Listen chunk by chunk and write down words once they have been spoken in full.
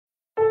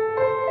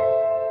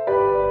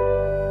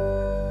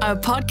A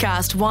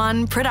Podcast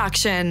One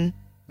production.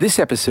 This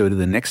episode of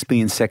the Next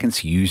Billion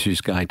Seconds User's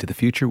Guide to the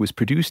Future was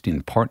produced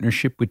in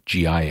partnership with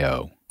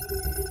GIO.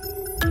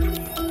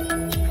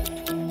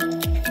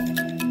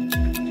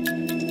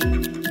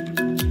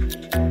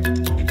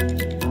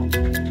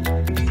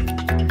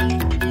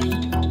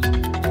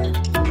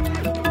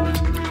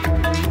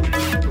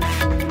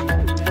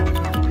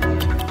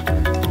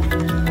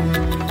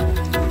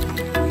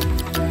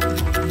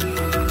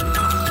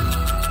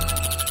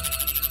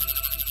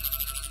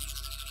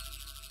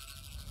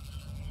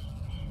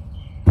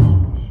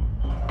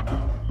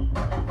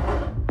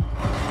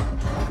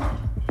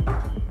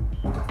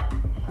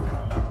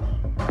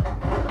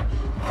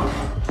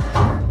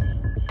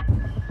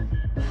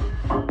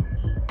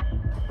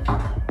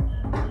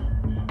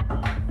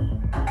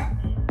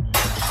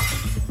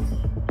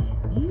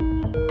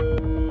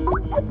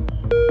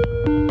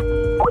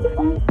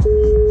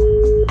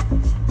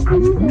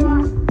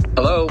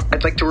 Hello,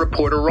 I'd like to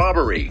report a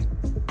robbery.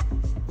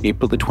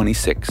 April the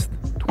 26th,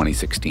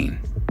 2016,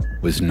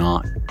 was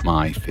not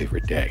my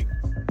favorite day.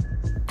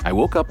 I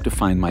woke up to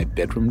find my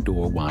bedroom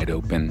door wide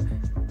open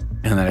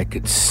and that I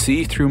could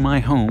see through my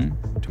home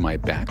to my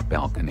back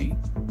balcony,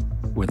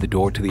 where the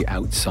door to the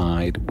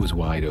outside was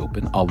wide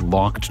open, a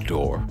locked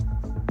door.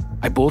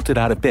 I bolted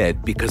out of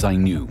bed because I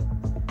knew,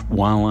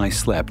 while I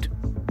slept,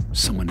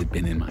 someone had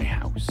been in my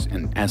house.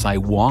 And as I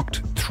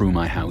walked through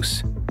my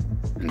house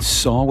and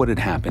saw what had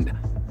happened,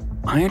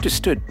 I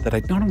understood that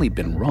I'd not only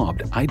been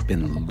robbed, I'd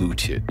been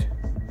looted.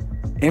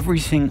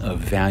 Everything of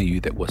value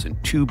that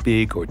wasn't too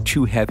big or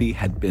too heavy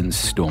had been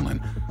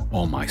stolen.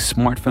 All my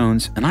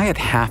smartphones, and I had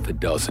half a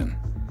dozen.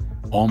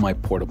 All my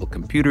portable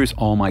computers,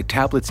 all my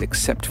tablets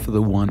except for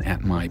the one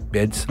at my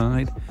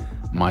bedside,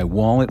 my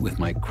wallet with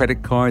my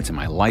credit cards and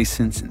my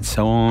license and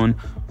so on,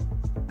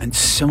 and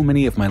so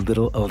many of my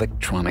little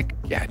electronic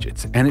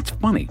gadgets. And it's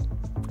funny,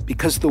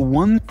 because the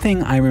one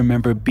thing I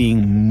remember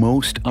being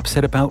most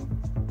upset about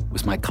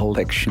was my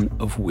collection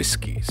of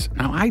whiskeys.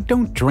 Now, I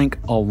don't drink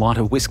a lot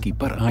of whiskey,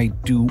 but I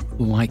do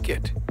like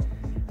it.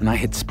 And I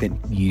had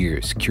spent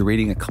years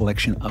curating a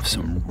collection of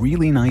some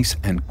really nice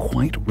and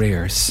quite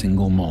rare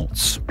single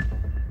malts.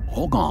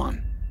 All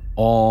gone.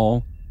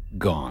 All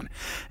gone.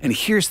 And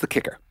here's the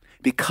kicker.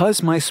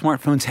 Because my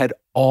smartphones had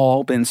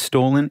all been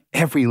stolen,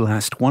 every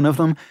last one of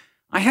them,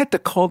 I had to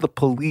call the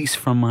police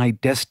from my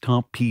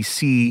desktop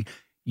PC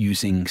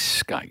using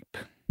Skype.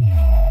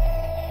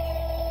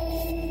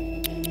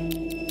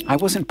 I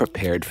wasn't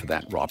prepared for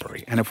that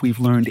robbery, and if we've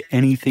learned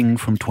anything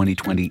from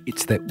 2020,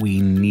 it's that we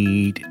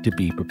need to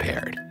be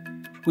prepared.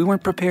 We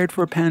weren't prepared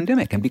for a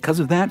pandemic, and because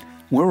of that,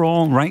 we're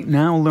all right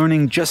now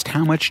learning just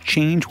how much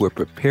change we're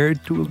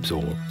prepared to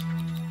absorb.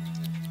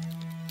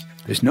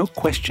 There's no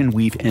question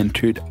we've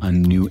entered a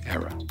new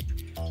era.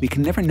 We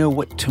can never know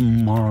what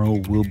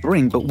tomorrow will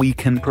bring, but we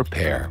can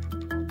prepare.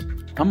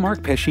 I'm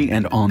Mark Pesce,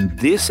 and on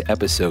this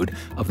episode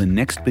of the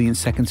Next Billion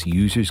Seconds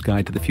User's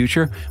Guide to the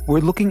Future, we're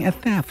looking at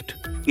theft.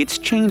 It's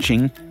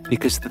changing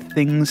because the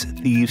things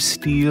thieves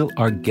steal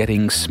are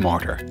getting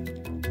smarter.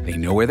 They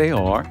know where they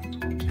are,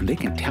 and they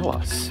can tell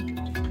us.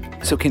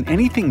 So can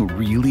anything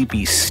really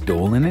be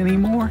stolen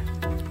anymore?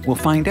 We'll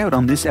find out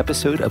on this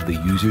episode of the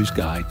User's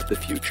Guide to the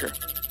Future.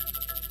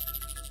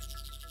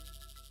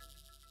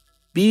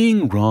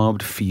 Being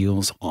robbed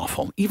feels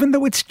awful. Even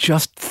though it's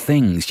just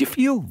things, you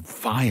feel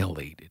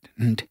violated.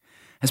 And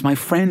as my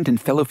friend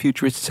and fellow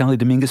futurist Sally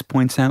Dominguez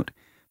points out,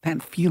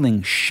 that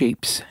feeling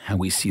shapes how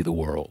we see the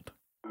world.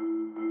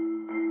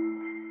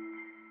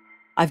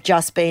 I've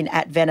just been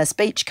at Venice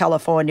Beach,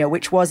 California,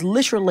 which was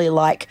literally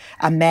like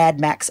a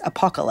Mad Max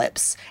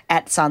apocalypse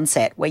at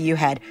sunset, where you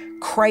had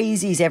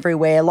crazies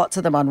everywhere, lots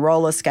of them on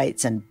roller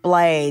skates and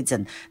blades,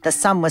 and the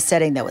sun was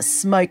setting, there was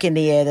smoke in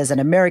the air, there's an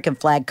American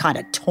flag kind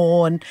of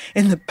torn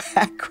in the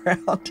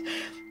background.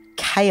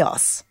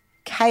 Chaos,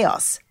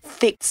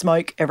 thick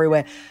smoke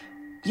everywhere.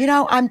 You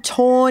know, I'm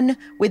torn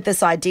with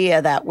this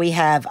idea that we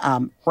have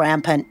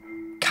rampant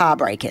car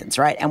break-ins,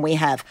 right? And we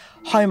have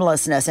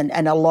homelessness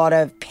and a lot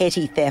of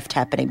petty theft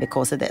happening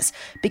because of this.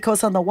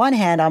 Because on the one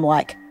hand, I'm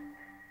like,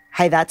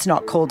 hey, that's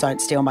not cool.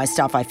 Don't steal my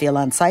stuff. I feel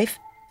unsafe.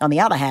 On the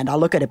other hand, I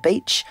look at a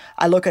beach.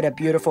 I look at a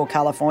beautiful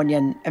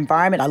Californian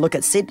environment. I look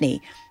at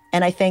Sydney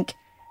and I think,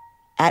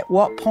 at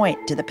what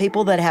point do the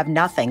people that have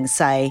nothing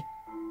say,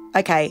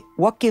 okay,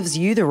 what gives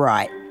you the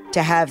right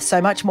to have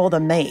so much more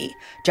than me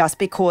just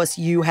because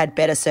you had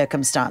better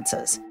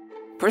circumstances?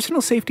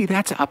 Personal safety,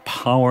 that's a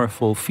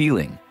powerful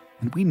feeling.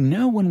 And we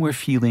know when we're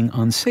feeling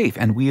unsafe,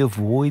 and we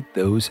avoid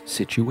those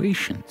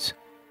situations.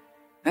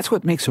 That's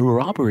what makes a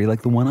robbery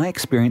like the one I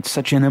experienced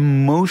such an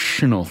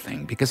emotional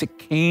thing, because it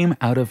came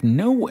out of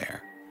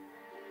nowhere.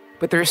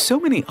 But there are so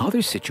many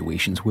other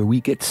situations where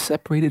we get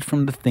separated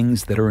from the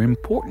things that are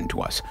important to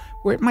us,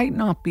 where it might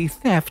not be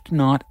theft,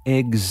 not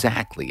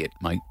exactly. It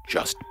might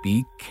just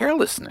be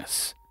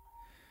carelessness.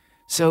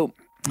 So,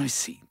 let's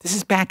see. This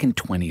is back in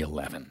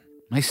 2011.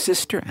 My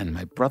sister and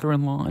my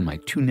brother-in-law and my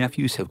two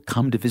nephews have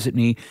come to visit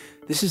me.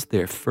 This is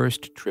their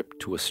first trip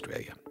to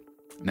Australia.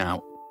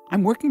 Now,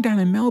 I'm working down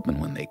in Melbourne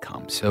when they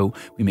come, so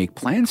we make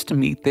plans to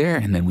meet there,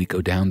 and then we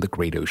go down the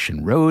Great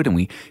Ocean Road, and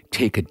we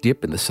take a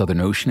dip in the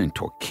Southern Ocean in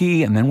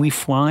Torquay, and then we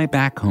fly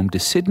back home to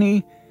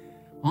Sydney.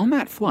 On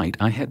that flight,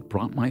 I had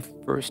brought my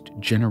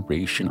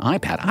first-generation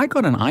iPad. I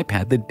got an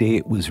iPad the day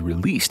it was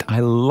released.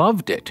 I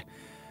loved it,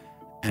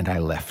 and I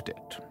left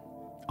it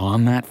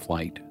on that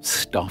flight,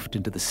 stuffed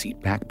into the seat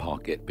back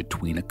pocket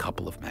between a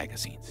couple of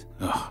magazines.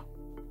 Ugh.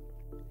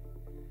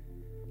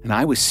 And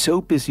I was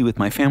so busy with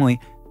my family,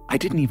 I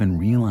didn't even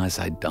realize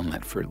I'd done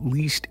that for at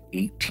least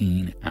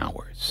 18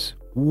 hours.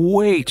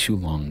 Way too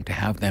long to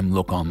have them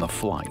look on the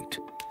flight.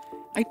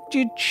 I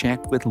did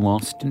check with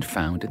Lost and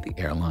Found at the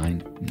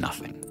airline,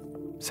 nothing.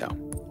 So,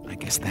 I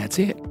guess that's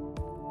it.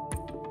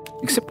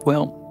 Except,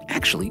 well,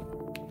 actually,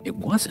 it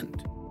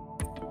wasn't.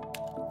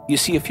 You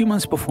see, a few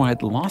months before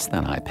I'd lost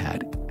that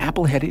iPad,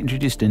 Apple had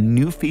introduced a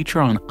new feature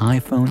on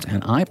iPhones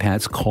and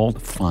iPads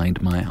called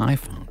Find My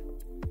iPhone.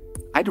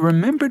 I'd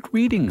remembered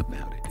reading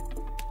about it,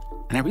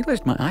 and I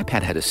realized my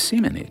iPad had a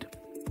SIM in it,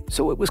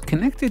 so it was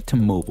connected to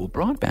mobile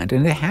broadband,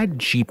 and it had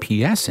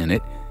GPS in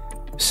it,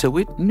 so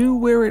it knew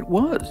where it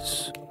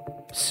was.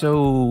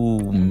 So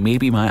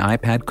maybe my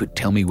iPad could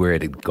tell me where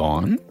it had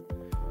gone?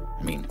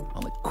 I mean,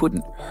 well, it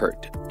couldn't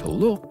hurt to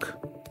look.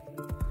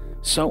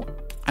 So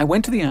I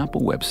went to the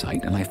Apple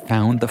website, and I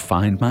found the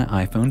Find My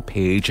iPhone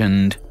page,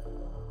 and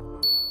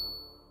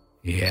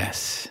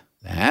yes,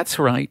 that's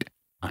right,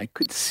 I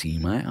could see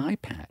my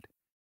iPad.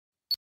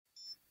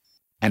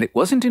 And it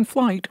wasn't in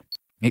flight.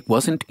 It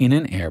wasn't in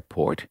an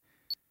airport.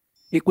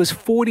 It was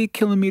 40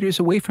 kilometers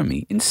away from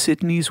me in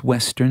Sydney's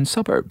western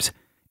suburbs,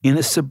 in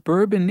a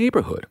suburban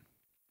neighborhood.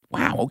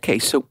 Wow, okay,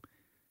 so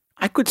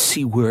I could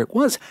see where it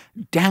was,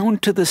 down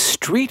to the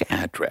street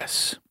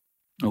address.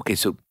 Okay,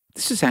 so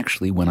this is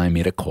actually when I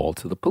made a call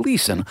to the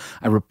police, and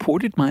I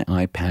reported my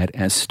iPad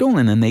as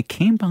stolen, and they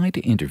came by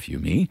to interview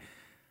me.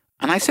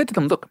 And I said to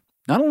them, look,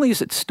 not only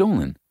is it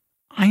stolen,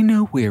 I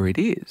know where it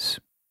is.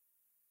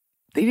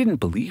 They didn't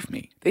believe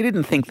me. They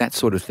didn't think that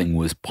sort of thing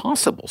was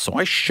possible, so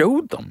I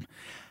showed them.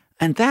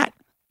 And that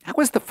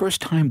was the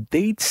first time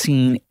they'd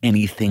seen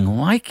anything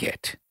like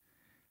it.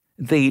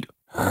 They'd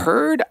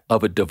heard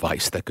of a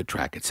device that could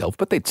track itself,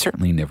 but they'd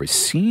certainly never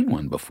seen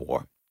one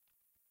before.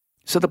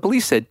 So the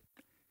police said,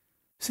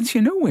 since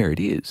you know where it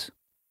is,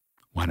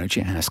 why don't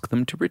you ask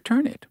them to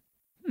return it?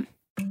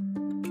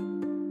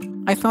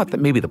 I thought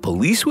that maybe the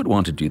police would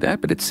want to do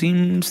that, but it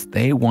seems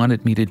they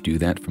wanted me to do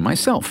that for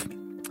myself.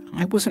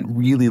 I wasn't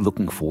really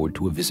looking forward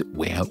to a visit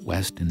way out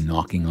west and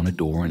knocking on a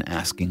door and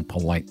asking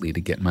politely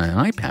to get my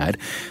iPad.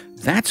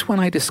 That's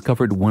when I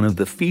discovered one of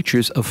the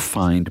features of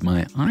Find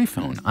My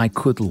iPhone. I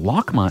could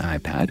lock my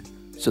iPad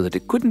so that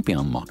it couldn't be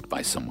unlocked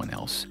by someone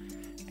else,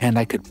 and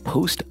I could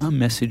post a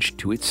message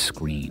to its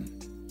screen.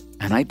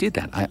 And I did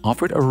that. I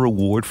offered a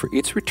reward for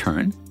its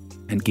return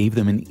and gave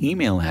them an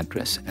email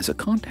address as a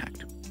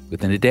contact.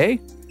 Within a day,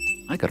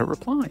 I got a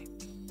reply.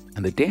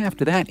 And the day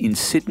after that, in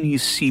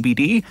Sydney's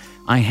CBD,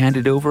 I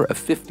handed over a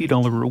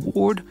 $50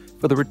 reward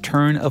for the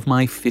return of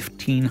my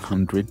 $1,500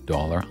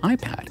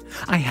 iPad.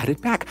 I had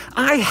it back.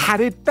 I had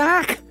it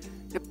back!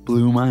 It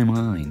blew my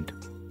mind.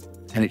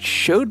 And it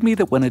showed me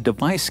that when a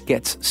device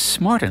gets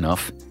smart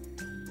enough,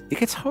 it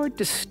gets hard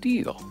to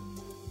steal.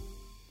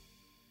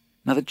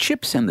 Now, the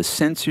chips and the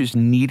sensors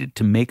needed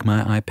to make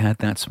my iPad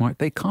that smart,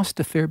 they cost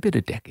a fair bit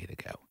a decade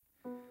ago.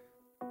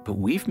 But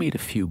we've made a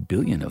few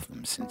billion of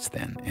them since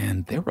then,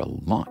 and they're a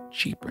lot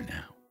cheaper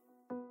now.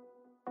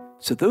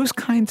 So those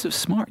kinds of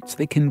smarts,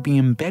 they can be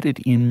embedded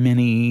in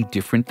many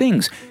different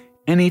things.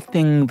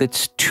 Anything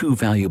that's too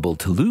valuable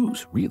to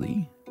lose,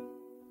 really.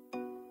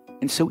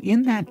 And so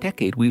in that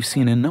decade, we've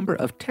seen a number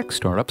of tech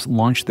startups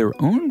launch their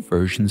own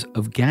versions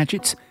of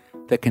gadgets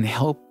that can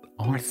help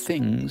our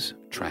things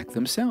track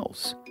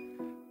themselves.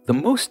 The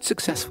most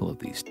successful of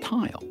these,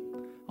 Tile,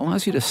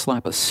 allows you to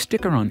slap a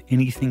sticker on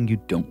anything you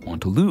don't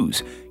want to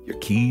lose. Your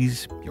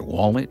keys, your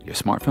wallet, your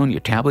smartphone, your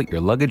tablet,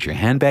 your luggage, your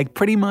handbag,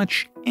 pretty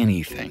much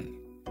anything.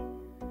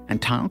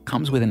 And Tile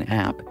comes with an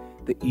app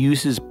that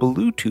uses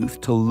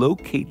Bluetooth to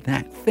locate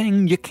that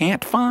thing you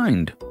can't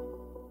find.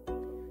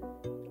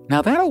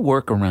 Now that'll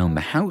work around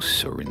the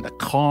house or in the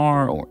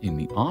car or in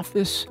the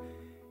office.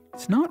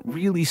 It's not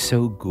really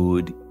so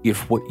good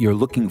if what you're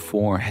looking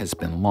for has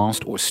been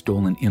lost or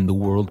stolen in the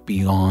world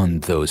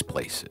beyond those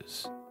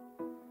places.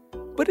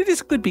 But it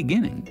is a good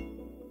beginning.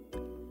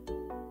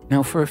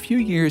 Now, for a few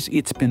years,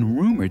 it's been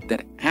rumored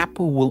that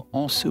Apple will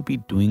also be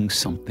doing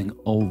something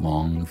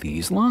along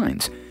these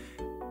lines.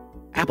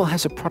 Apple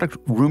has a product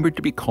rumored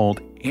to be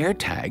called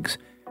AirTags,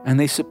 and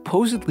they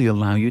supposedly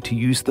allow you to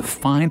use the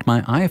Find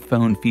My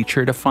iPhone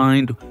feature to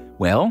find,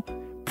 well,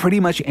 pretty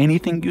much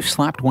anything you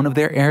slapped one of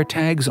their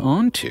AirTags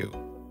onto.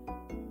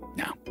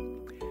 Now,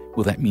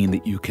 will that mean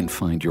that you can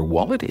find your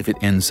wallet if it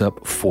ends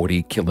up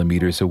 40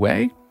 kilometers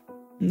away?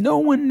 No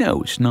one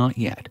knows, not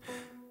yet.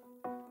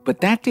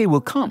 But that day will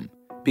come,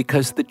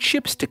 because the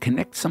chips to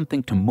connect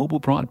something to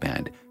mobile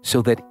broadband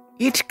so that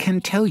it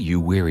can tell you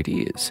where it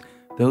is,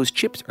 those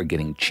chips are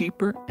getting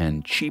cheaper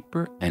and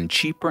cheaper and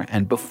cheaper,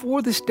 and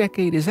before this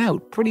decade is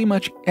out, pretty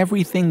much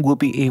everything will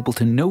be able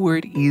to know where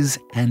it is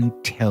and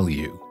tell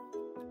you.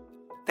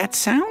 That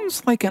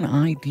sounds like an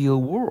ideal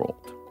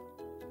world.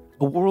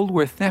 A world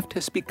where theft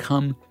has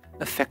become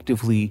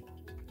effectively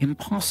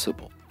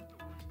impossible.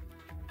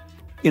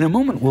 In a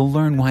moment, we'll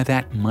learn why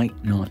that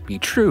might not be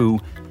true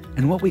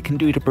and what we can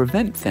do to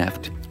prevent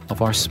theft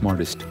of our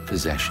smartest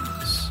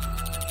possessions.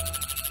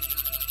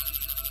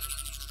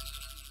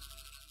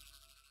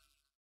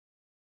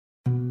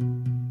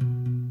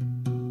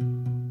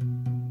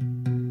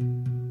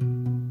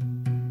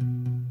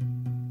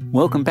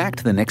 Welcome back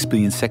to the Next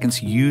Billion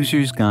Seconds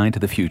User's Guide to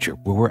the Future,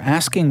 where we're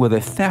asking whether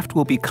theft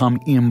will become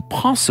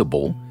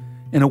impossible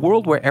in a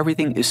world where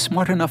everything is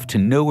smart enough to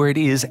know where it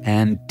is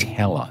and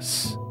tell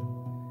us.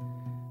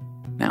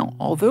 Now,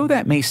 although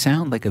that may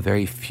sound like a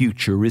very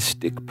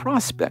futuristic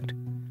prospect,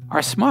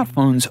 our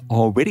smartphones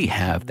already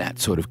have that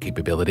sort of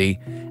capability,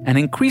 and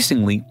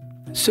increasingly,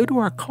 so do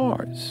our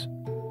cars.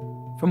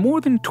 For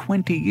more than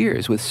 20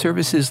 years, with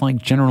services like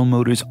General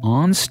Motors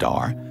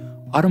OnStar,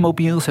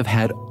 automobiles have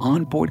had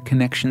onboard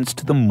connections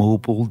to the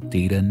mobile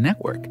data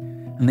network,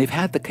 and they've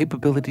had the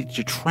capability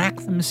to track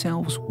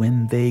themselves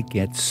when they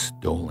get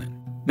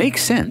stolen.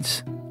 Makes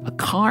sense. A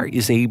car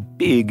is a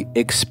big,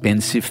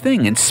 expensive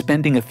thing, and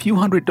spending a few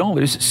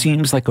 $100s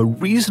seems like a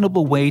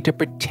reasonable way to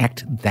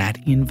protect that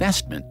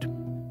investment.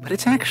 But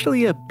it's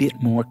actually a bit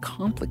more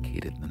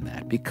complicated than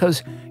that,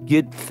 because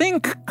you'd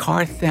think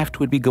car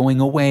theft would be going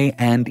away,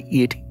 and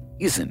it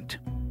isn't.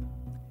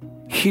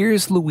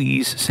 Here's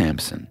Louise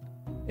Sampson,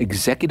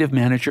 Executive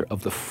Manager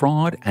of the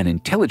Fraud and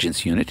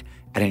Intelligence Unit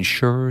at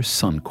insurer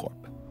Suncorp.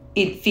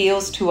 It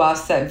feels to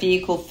us that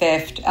vehicle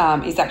theft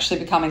is actually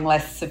becoming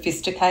less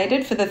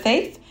sophisticated for the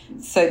thief.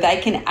 So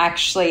they can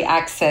actually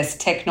access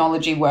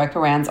technology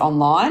workarounds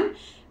online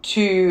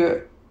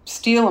to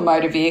steal a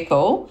motor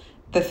vehicle.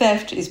 The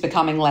theft is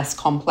becoming less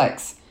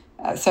complex.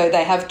 So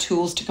they have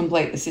tools to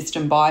complete the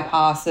system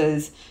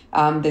bypasses.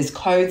 There's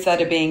codes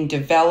that are being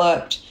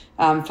developed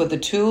for the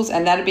tools,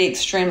 and that'd be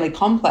extremely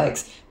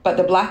complex. But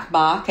the black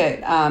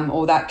market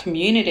or that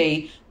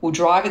community will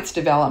drive its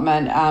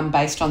development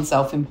based on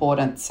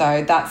self-importance.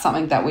 So that's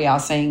something that we are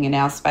seeing in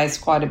our space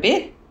quite a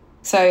bit.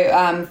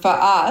 So for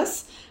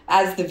us,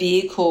 as the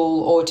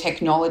vehicle or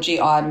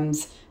technology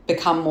items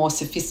become more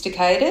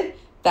sophisticated,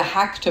 the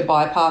hack to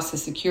bypass the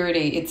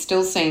security, it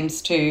still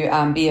seems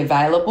to be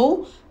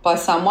available by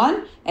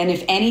someone. And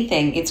if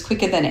anything, it's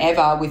quicker than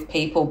ever with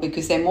people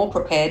because they're more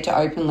prepared to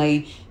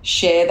openly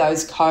share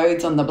those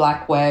codes on the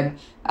black web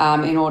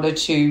in order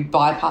to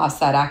bypass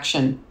that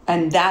action.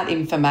 And that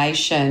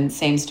information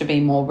seems to be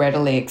more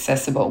readily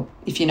accessible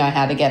if you know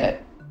how to get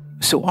it.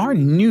 So our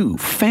new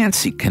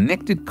fancy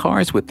connected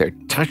cars with their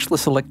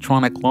touchless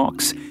electronic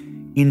locks,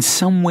 in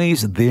some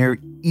ways they're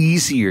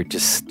easier to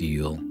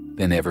steal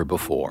than ever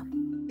before.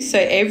 So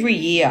every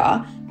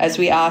year, as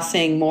we are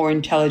seeing more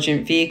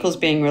intelligent vehicles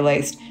being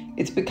released,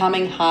 it's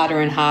becoming harder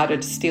and harder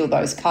to steal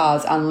those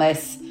cars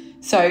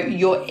so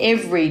your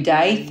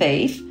everyday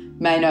thief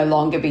may no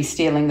longer be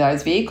stealing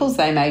those vehicles.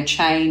 They may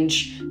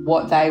change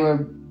what they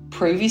were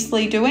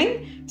previously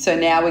doing. So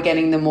now we're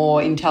getting the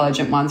more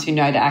intelligent ones who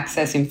know to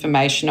access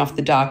information off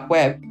the dark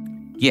web.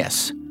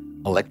 Yes,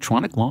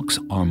 electronic locks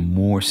are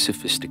more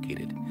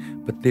sophisticated,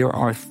 but there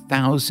are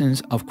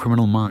thousands of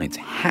criminal minds,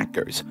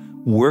 hackers,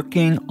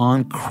 working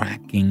on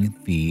cracking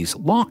these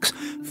locks.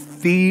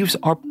 Thieves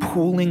are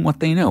pooling what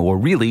they know, or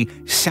really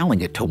selling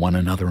it to one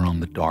another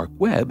on the dark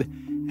web,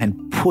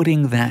 and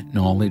putting that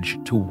knowledge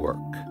to work.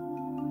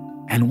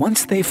 And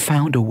once they've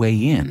found a way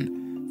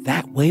in,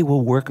 that way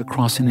will work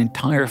across an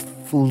entire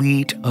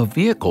fleet of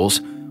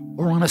vehicles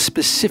or on a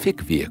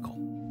specific vehicle.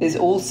 There's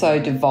also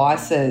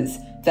devices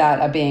that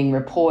are being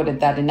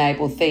reported that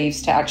enable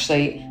thieves to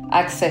actually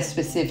access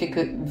specific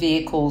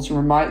vehicles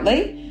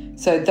remotely.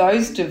 So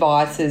those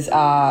devices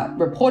are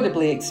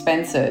reportedly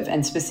expensive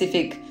and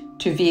specific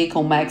to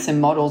vehicle makes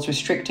and models,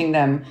 restricting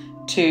them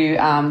to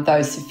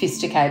those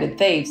sophisticated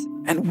thieves.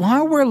 And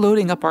while we're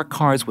loading up our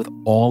cars with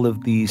all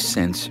of these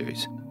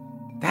sensors,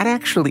 that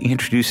actually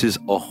introduces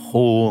a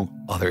whole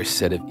other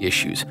set of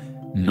issues,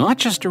 not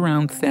just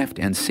around theft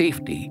and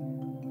safety,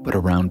 but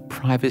around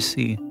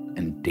privacy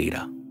and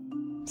data.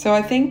 So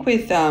I think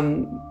with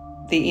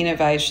the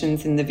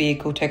innovations in the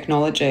vehicle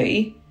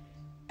technology,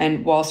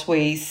 and whilst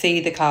we see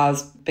the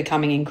cars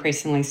becoming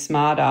increasingly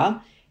smarter,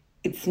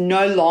 it's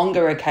no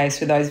longer a case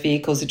where those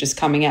vehicles are just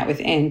coming out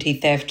with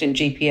anti-theft and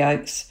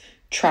GPS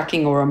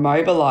tracking or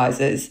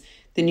immobilizers.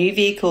 The new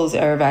vehicles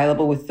are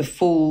available with the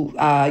full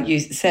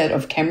set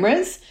of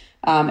cameras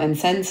and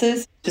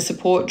sensors to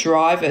support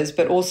drivers,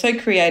 but also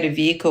create a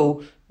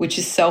vehicle which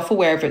is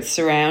self-aware of its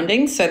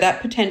surroundings. So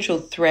that potential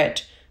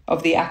threat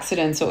of the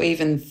accidents or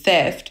even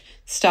theft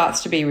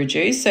starts to be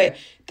reduced. So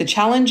the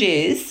challenge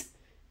is,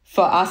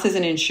 for us as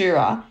an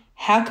insurer,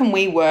 how can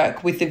we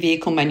work with the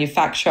vehicle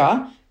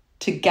manufacturer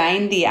to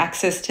gain the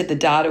access to the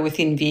data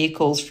within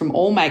vehicles from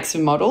all makes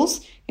and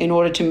models in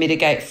order to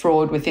mitigate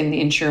fraud within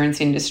the insurance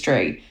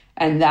industry?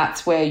 And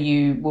that's where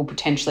you will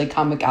potentially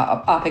come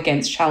up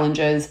against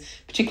challenges,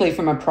 particularly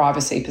from a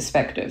privacy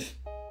perspective.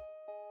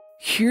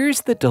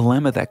 Here's the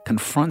dilemma that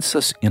confronts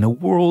us in a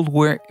world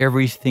where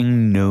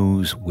everything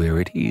knows where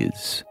it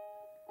is.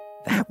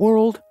 That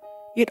world,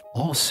 it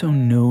also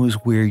knows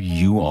where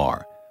you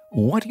are,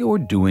 what you're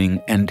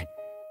doing, and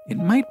it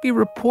might be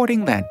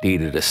reporting that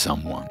data to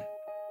someone,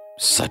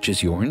 such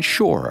as your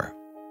insurer.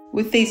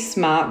 With these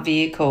smart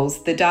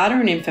vehicles, the data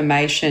and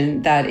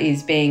information that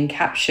is being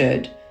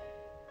captured,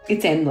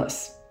 it's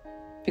endless,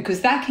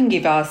 because that can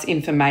give us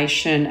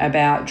information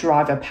about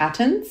driver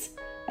patterns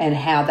and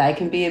how they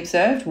can be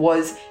observed.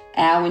 Was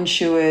our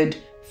insured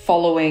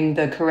following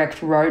the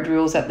correct road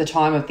rules at the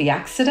time of the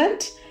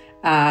accident?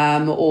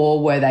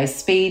 Or were they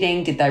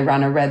speeding? Did they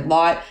run a red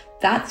light?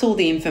 That's all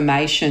the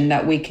information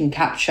that we can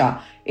capture.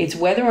 It's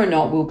whether or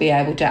not we'll be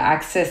able to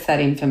access that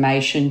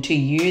information to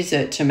use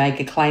it to make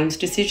a claims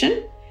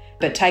decision.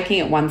 But taking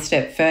it one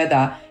step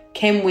further,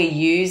 can we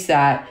use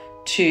that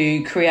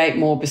to create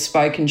more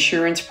bespoke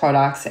insurance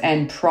products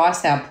and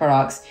price our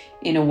products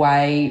in a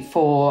way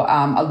for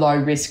a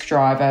low-risk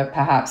driver,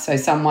 perhaps? So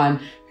someone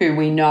who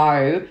we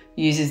know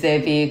uses their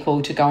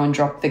vehicle to go and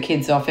drop the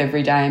kids off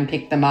every day and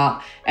pick them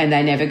up, and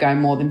they never go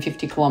more than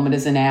 50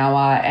 kilometres an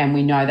hour, and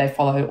we know they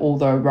follow all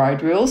the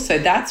road rules. So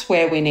that's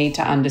where we need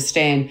to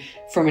understand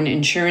from an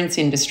insurance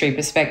industry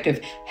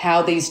perspective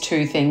how these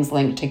two things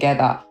link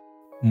together.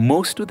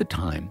 Most of the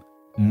time,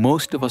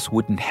 most of us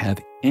wouldn't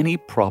have any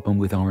problem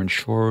with our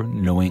insurer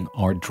knowing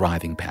our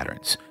driving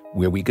patterns,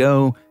 where we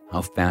go,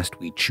 how fast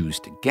we choose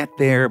to get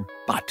there,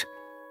 but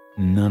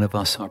none of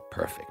us are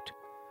perfect.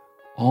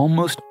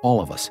 Almost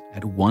all of us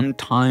at one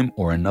time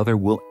or another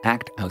will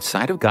act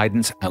outside of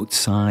guidance,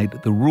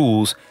 outside the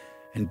rules.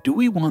 And do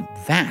we want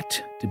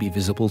that to be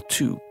visible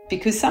too?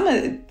 Because some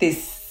of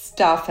this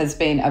stuff has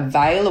been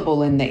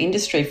available in the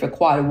industry for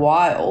quite a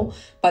while,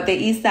 but there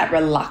is that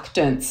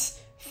reluctance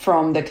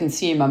from the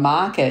consumer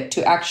market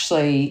to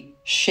actually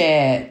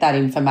share that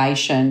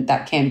information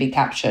that can be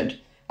captured.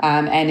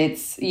 And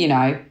it's,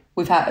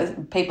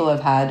 people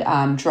have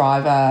had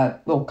driver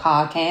or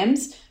car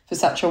cams for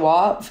such a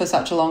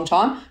long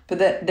time, but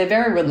they're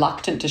very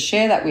reluctant to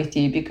share that with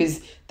you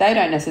because they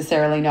don't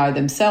necessarily know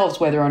themselves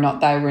whether or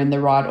not they were in the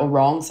right or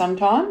wrong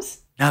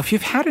sometimes. Now, if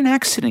you've had an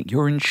accident,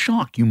 you're in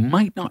shock. You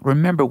might not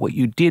remember what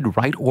you did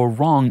right or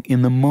wrong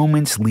in the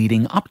moments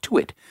leading up to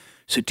it.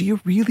 So do you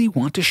really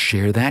want to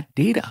share that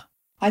data?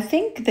 I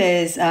think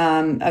there's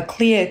a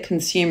clear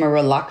consumer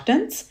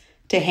reluctance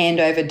to hand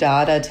over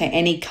data to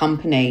any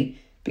company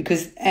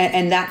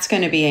and that's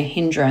going to be a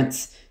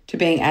hindrance to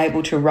being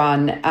able to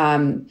run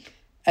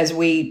as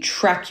we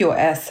track your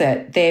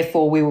asset.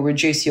 Therefore, we will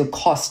reduce your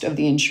cost of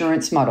the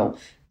insurance model.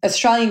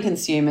 Australian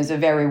consumers are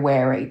very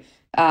wary.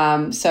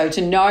 So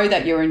to know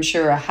that your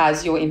insurer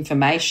has your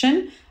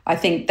information, I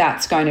think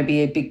that's going to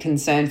be a big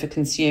concern for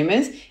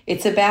consumers.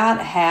 It's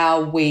about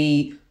how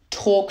we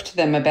talk to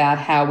them about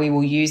how we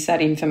will use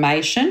that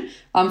information.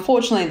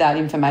 Unfortunately, that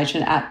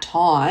information at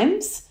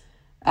times,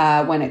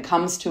 when it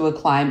comes to a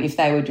claim, if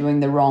they were doing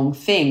the wrong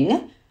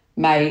thing,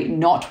 may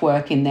not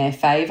work in their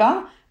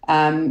favour.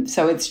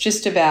 So it's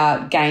just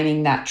about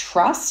gaining that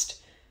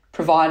trust,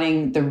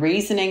 providing the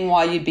reasoning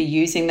why you'd be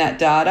using that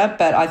data.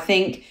 But I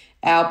think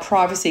our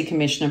Privacy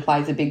Commissioner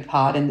plays a big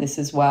part in this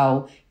as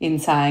well, in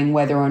saying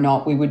whether or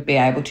not we would be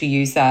able to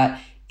use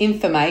that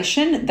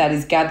information that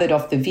is gathered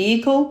off the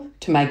vehicle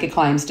to make a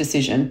claims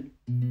decision.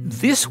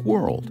 This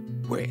world,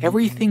 where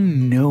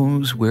everything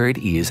knows where it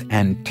is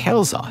and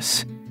tells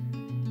us,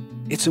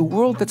 it's a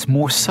world that's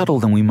more subtle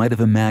than we might have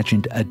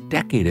imagined a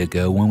decade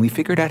ago when we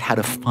figured out how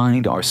to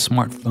find our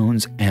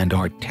smartphones and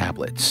our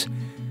tablets.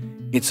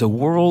 It's a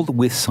world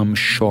with some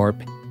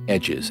sharp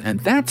edges,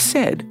 and that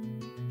said,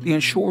 the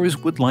insurers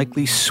would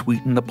likely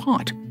sweeten the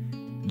pot.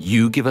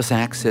 You give us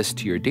access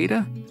to your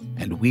data,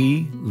 and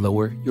we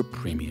lower your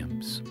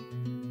premiums.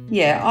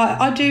 Yeah,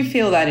 I do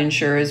feel that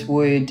insurers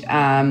would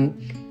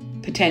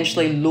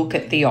potentially look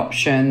at the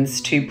options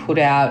to put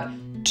out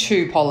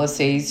two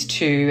policies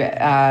to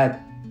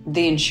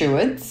the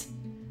insureds.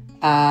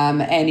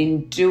 And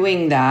in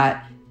doing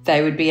that,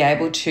 they would be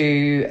able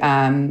to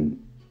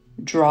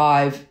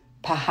drive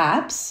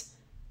perhaps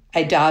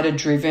a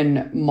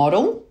data-driven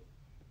model.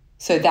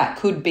 So that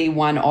could be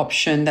one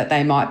option that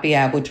they might be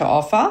able to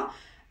offer.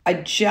 I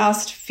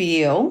just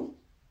feel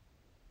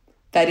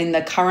that in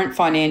the current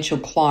financial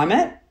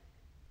climate,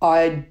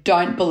 I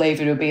don't believe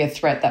it would be a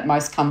threat that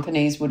most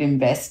companies would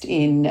invest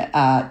in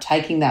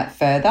taking that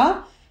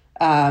further.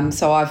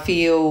 So I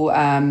feel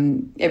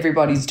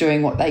everybody's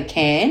doing what they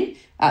can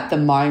at the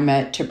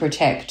moment to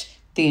protect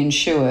the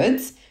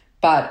insureds.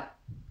 But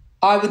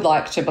I would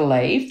like to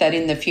believe that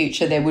in the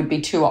future there would be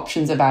two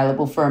options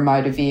available for a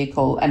motor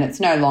vehicle, and it's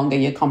no longer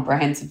your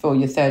comprehensive or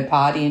your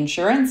third-party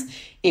insurance.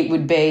 It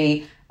would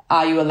be,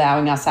 are you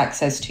allowing us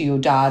access to your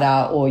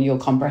data or your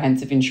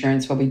comprehensive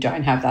insurance where we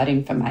don't have that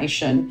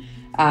information?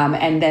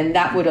 And then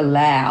that would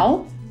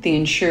allow the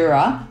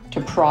insurer to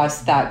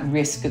price that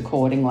risk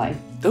accordingly.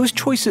 Those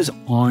choices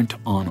aren't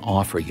on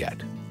offer yet,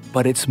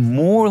 but it's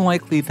more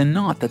likely than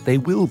not that they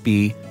will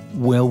be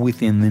well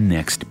within the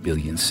next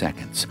billion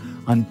seconds.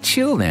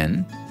 Until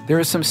then, there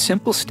are some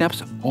simple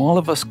steps all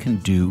of us can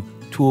do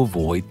to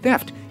avoid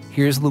theft.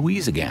 Here's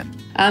Louise again.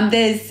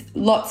 There's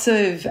lots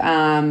of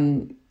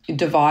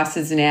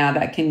devices now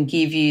that can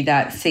give you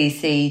that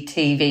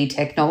CCTV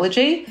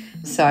technology.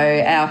 So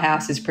our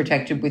house is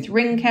protected with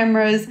Ring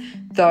cameras.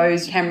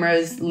 Those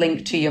cameras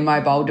link to your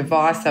mobile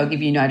device. They'll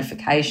give you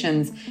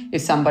notifications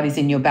if somebody's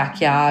in your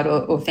backyard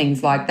or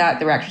things like that.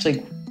 They're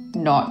actually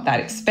not that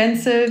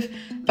expensive.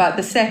 But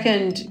the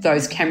second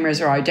those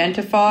cameras are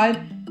identified,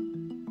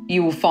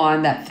 you will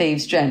find that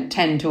thieves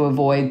tend to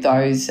avoid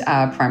those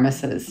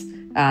premises.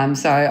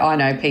 So I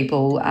know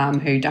people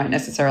who don't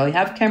necessarily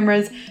have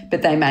cameras,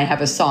 but they may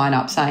have a sign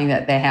up saying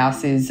that their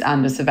house is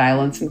under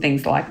surveillance and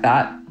things like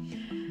that.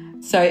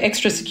 So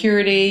extra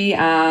security,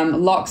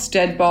 locks,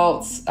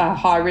 deadbolts,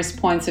 high-risk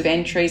points of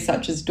entry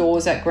such as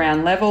doors at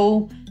ground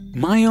level.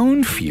 My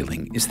own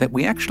feeling is that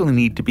we actually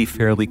need to be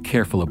fairly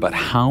careful about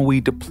how we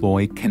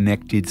deploy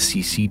connected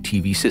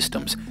CCTV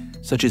systems,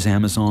 such as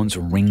Amazon's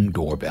Ring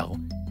doorbell,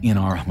 in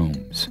our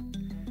homes.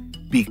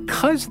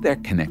 Because they're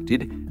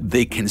connected,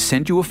 they can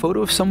send you a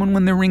photo of someone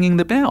when they're ringing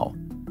the bell.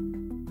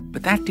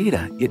 But that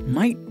data, it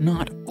might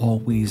not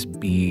always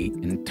be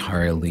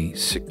entirely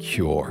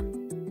secure.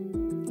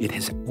 It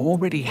has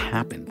already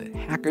happened that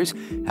hackers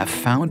have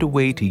found a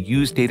way to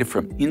use data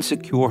from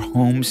insecure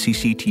home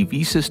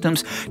CCTV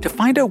systems to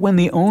find out when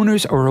the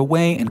owners are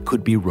away and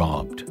could be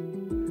robbed.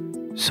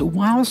 So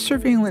while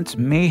surveillance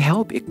may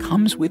help, it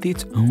comes with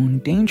its own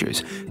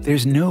dangers.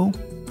 There's no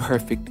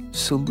perfect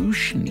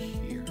solution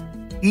here.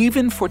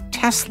 Even for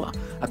Tesla,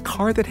 a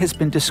car that has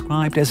been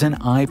described as an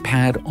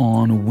iPad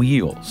on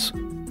wheels.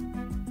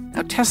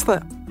 Now,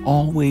 Tesla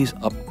always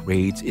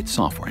upgrades its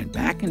software, and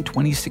back in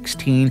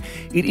 2016,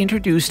 it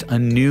introduced a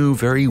new,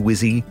 very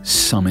whizzy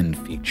summon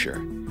feature.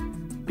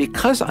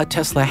 Because a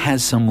Tesla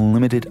has some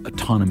limited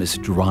autonomous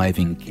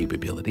driving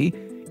capability,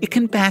 it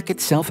can back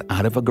itself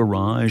out of a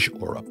garage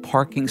or a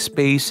parking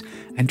space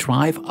and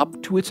drive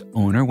up to its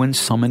owner when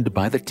summoned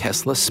by the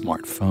Tesla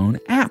smartphone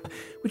app,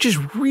 which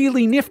is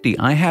really nifty.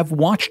 I have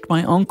watched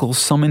my uncle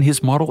summon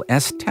his Model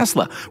S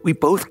Tesla. We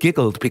both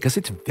giggled because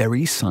it's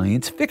very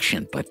science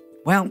fiction, but,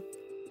 well,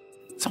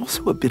 it's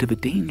also a bit of a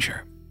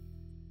danger.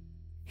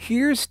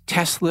 Here's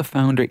Tesla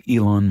founder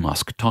Elon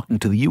Musk talking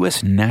to the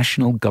U.S.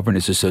 National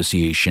Governors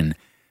Association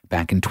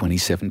back in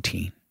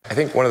 2017. I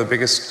think one of the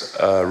biggest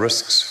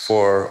risks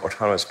for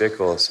autonomous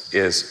vehicles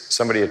is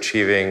somebody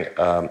achieving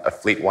a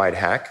fleet-wide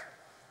hack.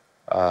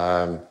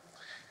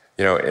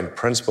 In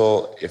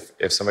principle,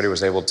 if somebody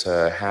was able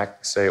to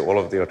hack, say, all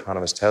of the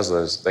autonomous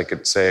Teslas, they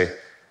could say,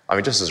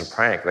 just as a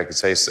prank, they could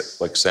say,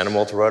 like, send them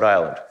all to Rhode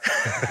Island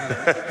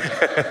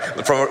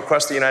from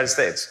across the United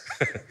States.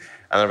 And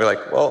they'll be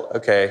like, well,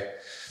 okay,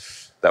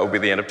 that would be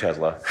the end of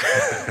Tesla.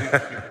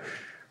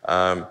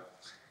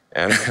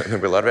 And there'll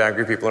be a lot of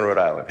angry people in Rhode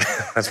Island,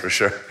 that's for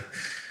sure.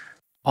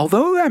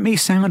 Although that may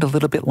sound a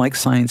little bit like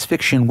science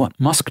fiction, what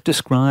Musk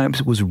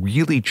describes was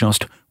really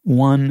just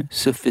one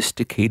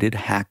sophisticated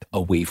hack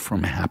away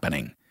from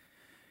happening.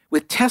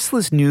 With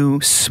Tesla's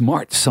new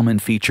Smart Summon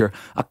feature,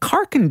 a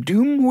car can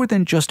do more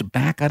than just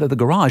back out of the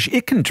garage.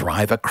 It can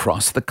drive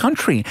across the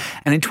country.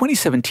 And in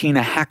 2017,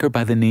 a hacker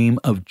by the name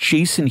of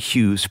Jason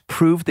Hughes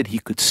proved that he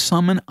could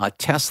summon a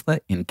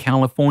Tesla in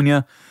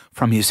California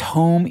from his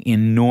home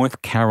in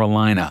North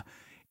Carolina.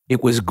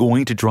 It was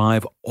going to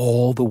drive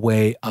all the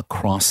way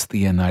across the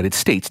United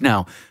States.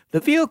 Now, the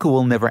vehicle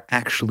will never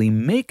actually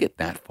make it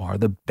that far.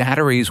 The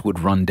batteries would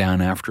run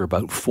down after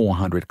about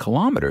 400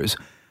 kilometers.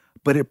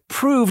 But it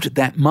proved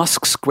that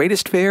Musk's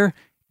greatest fear,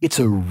 it's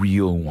a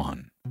real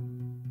one.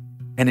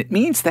 And it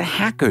means that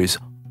hackers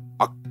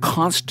are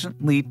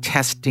constantly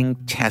testing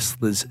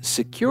Tesla's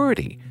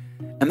security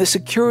and the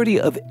security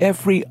of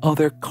every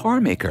other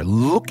car maker,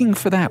 looking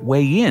for that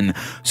way in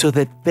so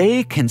that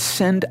they can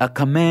send a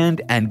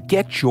command and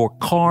get your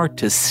car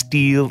to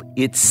steal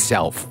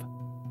itself.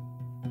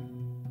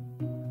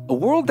 A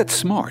world that's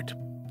smart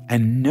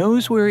and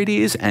knows where it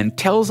is and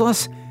tells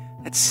us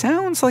that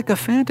sounds like a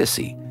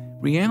fantasy.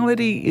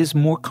 Reality is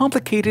more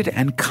complicated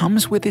and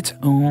comes with its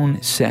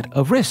own set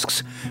of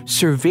risks.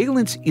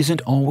 Surveillance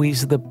isn't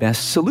always the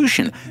best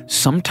solution.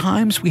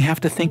 Sometimes we have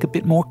to think a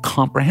bit more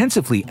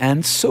comprehensively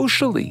and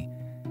socially.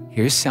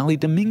 Here's Sally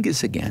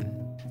Dominguez again.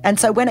 And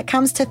so when it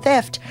comes to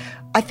theft,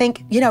 I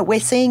think, we're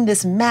seeing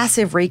this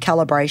massive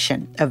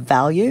recalibration of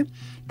value,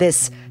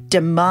 this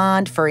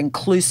demand for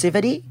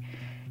inclusivity.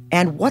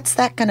 And what's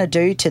that going to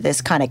do to this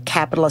kind of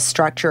capitalist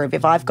structure of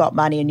if I've got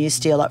money and you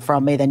steal it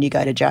from me, then you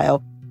go to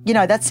jail?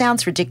 That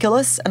sounds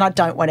ridiculous, and I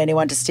don't want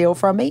anyone to steal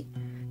from me.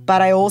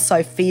 But I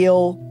also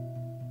feel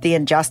the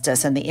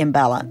injustice and the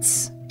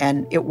imbalance,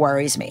 and it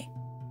worries me.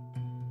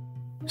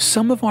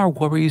 Some of our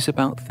worries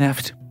about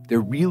theft, they're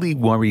really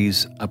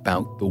worries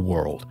about the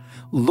world.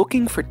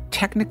 Looking for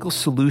technical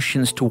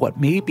solutions to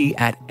what may be,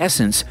 at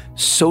essence,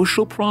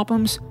 social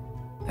problems,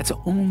 that's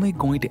only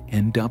going to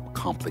end up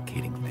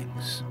complicating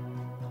things.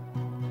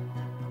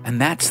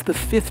 And that's the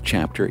 5th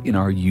chapter in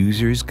our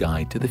User's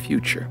Guide to the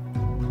Future.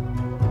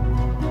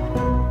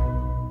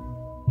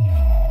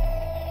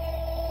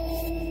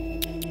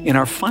 In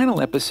our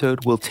final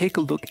episode, we'll take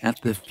a look at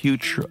the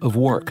future of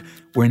work.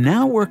 We're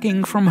now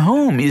working from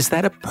home. Is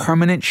that a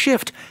permanent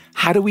shift?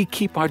 How do we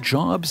keep our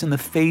jobs in the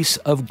face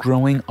of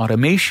growing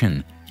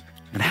automation?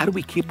 And how do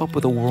we keep up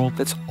with a world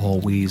that's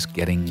always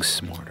getting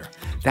smarter?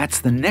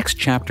 That's the next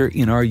chapter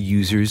in our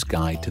User's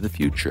Guide to the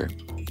Future.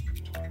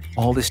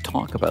 All this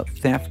talk about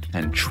theft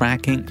and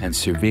tracking and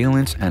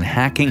surveillance and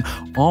hacking,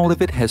 all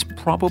of it has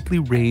probably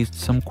raised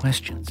some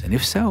questions. And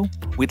if so,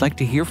 we'd like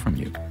to hear from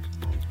you.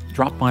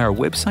 Drop by our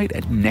website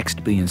at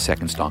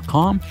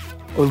nextbillionseconds.com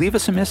or leave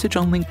us a message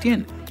on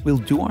LinkedIn. We'll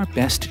do our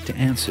best to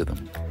answer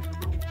them.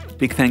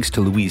 Big thanks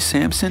to Louise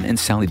Sampson and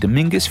Sally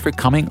Dominguez for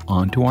coming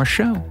on to our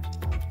show.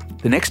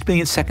 The Next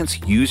Billion Seconds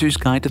User's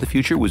Guide to the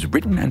Future was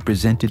written and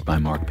presented by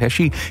Mark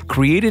Pesce,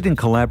 created in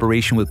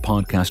collaboration with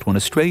Podcast One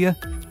Australia,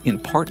 in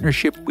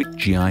partnership with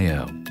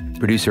GIO.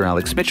 Producer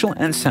Alex Mitchell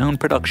and sound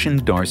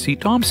production Darcy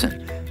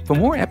Thompson. For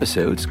more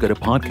episodes, go to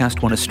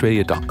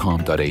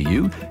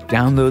podcastoneaustralia.com.au,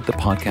 download the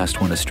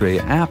Podcast One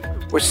Australia app,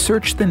 or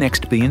search The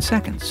Next Billion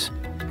Seconds.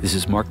 This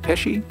is Mark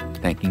Pesce,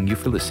 thanking you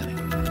for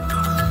listening.